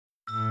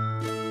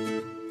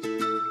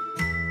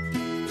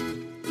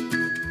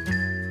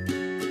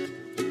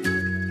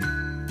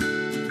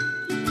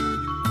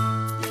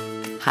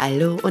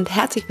Hallo und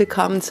herzlich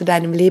willkommen zu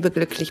deinem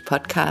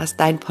Lebe-glücklich-Podcast,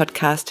 dein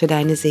Podcast für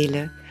deine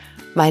Seele.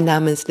 Mein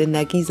Name ist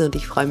Linda Giese und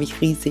ich freue mich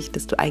riesig,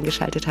 dass du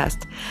eingeschaltet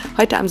hast.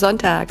 Heute am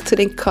Sonntag zu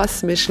den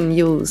kosmischen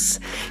News.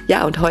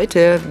 Ja, und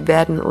heute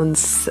werden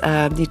uns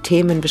die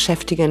Themen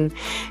beschäftigen,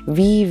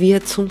 wie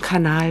wir zum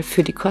Kanal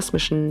für die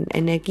kosmischen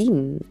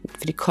Energien,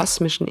 für die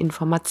kosmischen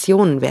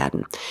Informationen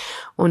werden.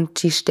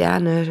 Und die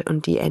Sterne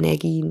und die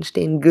Energien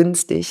stehen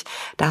günstig,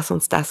 dass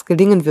uns das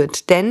gelingen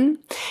wird. Denn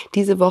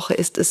diese Woche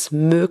ist es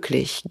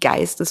möglich,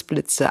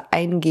 Geistesblitze,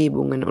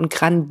 Eingebungen und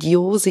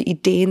grandiose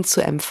Ideen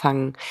zu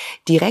empfangen,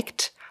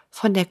 direkt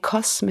von der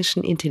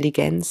kosmischen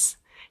Intelligenz,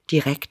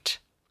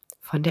 direkt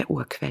von der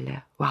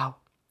Urquelle. Wow.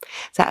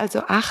 Sei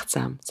also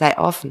achtsam, sei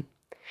offen.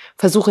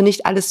 Versuche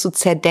nicht alles zu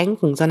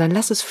zerdenken, sondern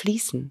lass es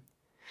fließen.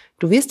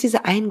 Du wirst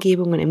diese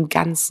Eingebungen im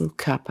ganzen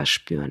Körper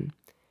spüren.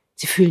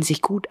 Sie fühlen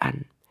sich gut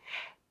an.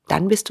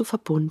 Dann bist du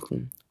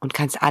verbunden und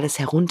kannst alles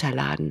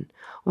herunterladen,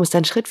 um es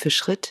dann Schritt für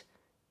Schritt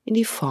in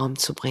die Form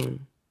zu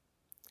bringen.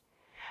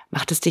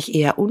 Macht es dich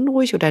eher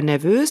unruhig oder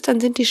nervös, dann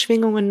sind die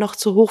Schwingungen noch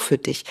zu hoch für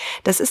dich.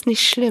 Das ist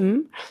nicht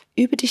schlimm.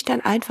 Übe dich dann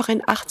einfach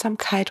in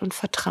Achtsamkeit und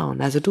Vertrauen.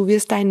 Also du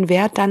wirst deinen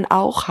Wert dann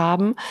auch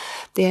haben,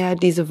 der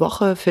diese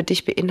Woche für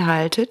dich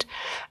beinhaltet.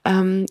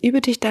 Übe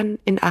dich dann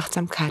in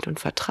Achtsamkeit und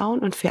Vertrauen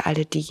und für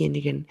alle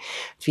diejenigen,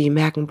 die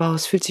merken, boah,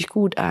 es fühlt sich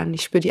gut an,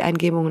 ich spüre die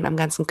Eingebungen am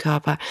ganzen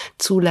Körper,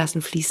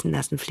 zulassen, fließen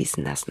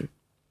lassen.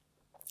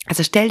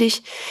 Also stell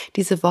dich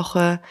diese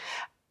Woche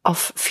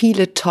auf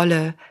viele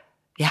tolle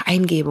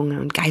Eingebungen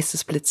und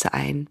Geistesblitze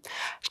ein.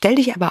 Stell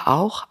dich aber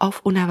auch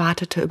auf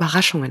unerwartete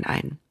Überraschungen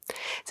ein.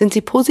 Sind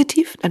sie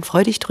positiv, dann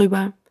freu dich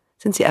drüber.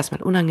 Sind sie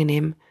erstmal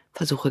unangenehm,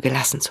 versuche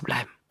gelassen zu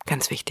bleiben.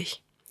 Ganz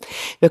wichtig.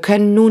 Wir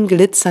können nun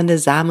glitzernde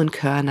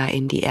Samenkörner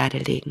in die Erde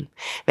legen,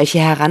 welche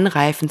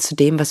heranreifen zu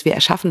dem, was wir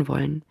erschaffen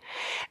wollen.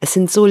 Es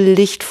sind so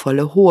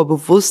lichtvolle, hohe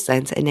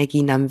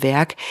Bewusstseinsenergien am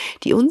Werk,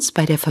 die uns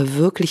bei der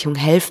Verwirklichung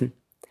helfen.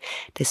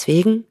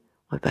 Deswegen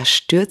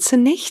überstürze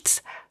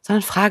nichts,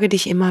 sondern frage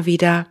dich immer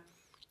wieder,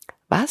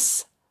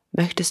 was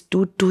möchtest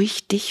du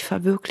durch dich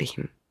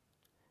verwirklichen?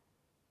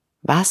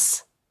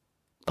 Was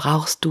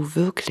brauchst du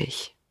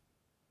wirklich?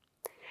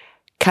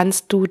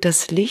 Kannst du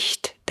das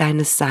Licht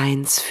deines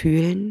Seins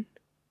fühlen?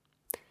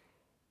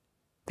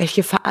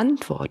 Welche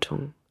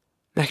Verantwortung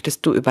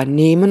möchtest du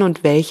übernehmen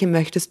und welche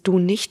möchtest du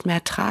nicht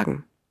mehr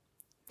tragen?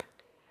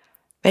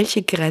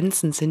 Welche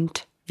Grenzen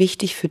sind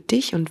wichtig für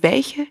dich und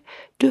welche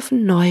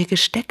dürfen neu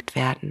gesteckt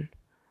werden?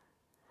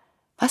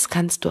 Was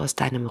kannst du aus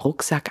deinem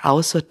Rucksack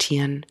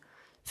aussortieren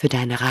für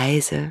deine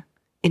Reise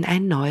in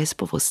ein neues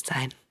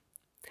Bewusstsein?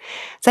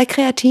 Sei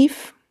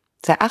kreativ,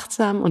 sei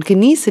achtsam und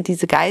genieße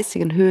diese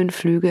geistigen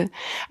Höhenflüge.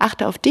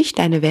 Achte auf dich,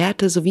 deine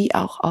Werte sowie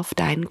auch auf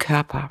deinen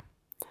Körper.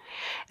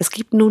 Es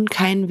gibt nun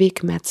keinen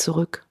Weg mehr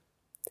zurück.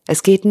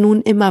 Es geht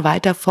nun immer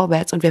weiter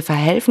vorwärts und wir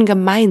verhelfen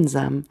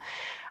gemeinsam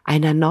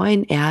einer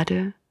neuen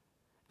Erde,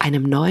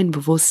 einem neuen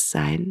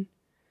Bewusstsein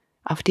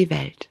auf die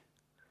Welt.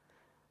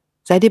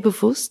 Sei dir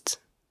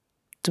bewusst,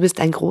 du bist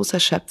ein großer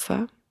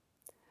Schöpfer.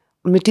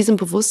 Und mit diesem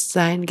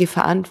Bewusstsein geh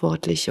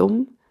verantwortlich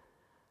um,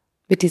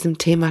 mit diesem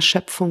Thema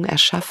Schöpfung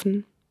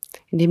erschaffen,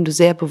 indem du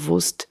sehr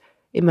bewusst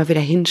immer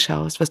wieder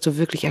hinschaust, was du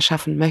wirklich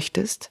erschaffen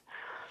möchtest.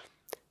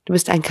 Du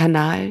bist ein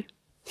Kanal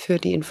für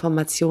die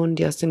Informationen,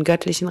 die aus den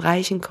göttlichen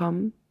Reichen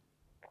kommen.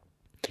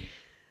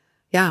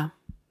 Ja,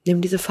 nimm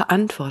diese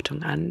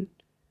Verantwortung an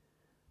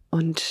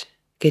und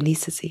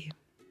genieße sie.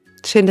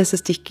 Schön, dass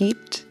es dich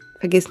gibt.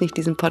 Vergiss nicht,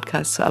 diesen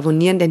Podcast zu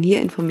abonnieren, denn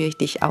hier informiere ich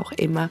dich auch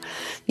immer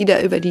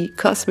wieder über die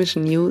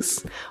kosmischen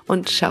News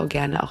und schau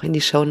gerne auch in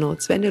die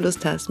Shownotes, wenn du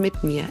Lust hast,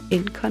 mit mir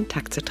in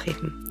Kontakt zu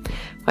treten.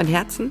 Von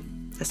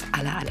Herzen, das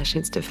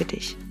Allerschönste für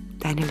dich.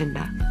 Deine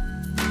Linda.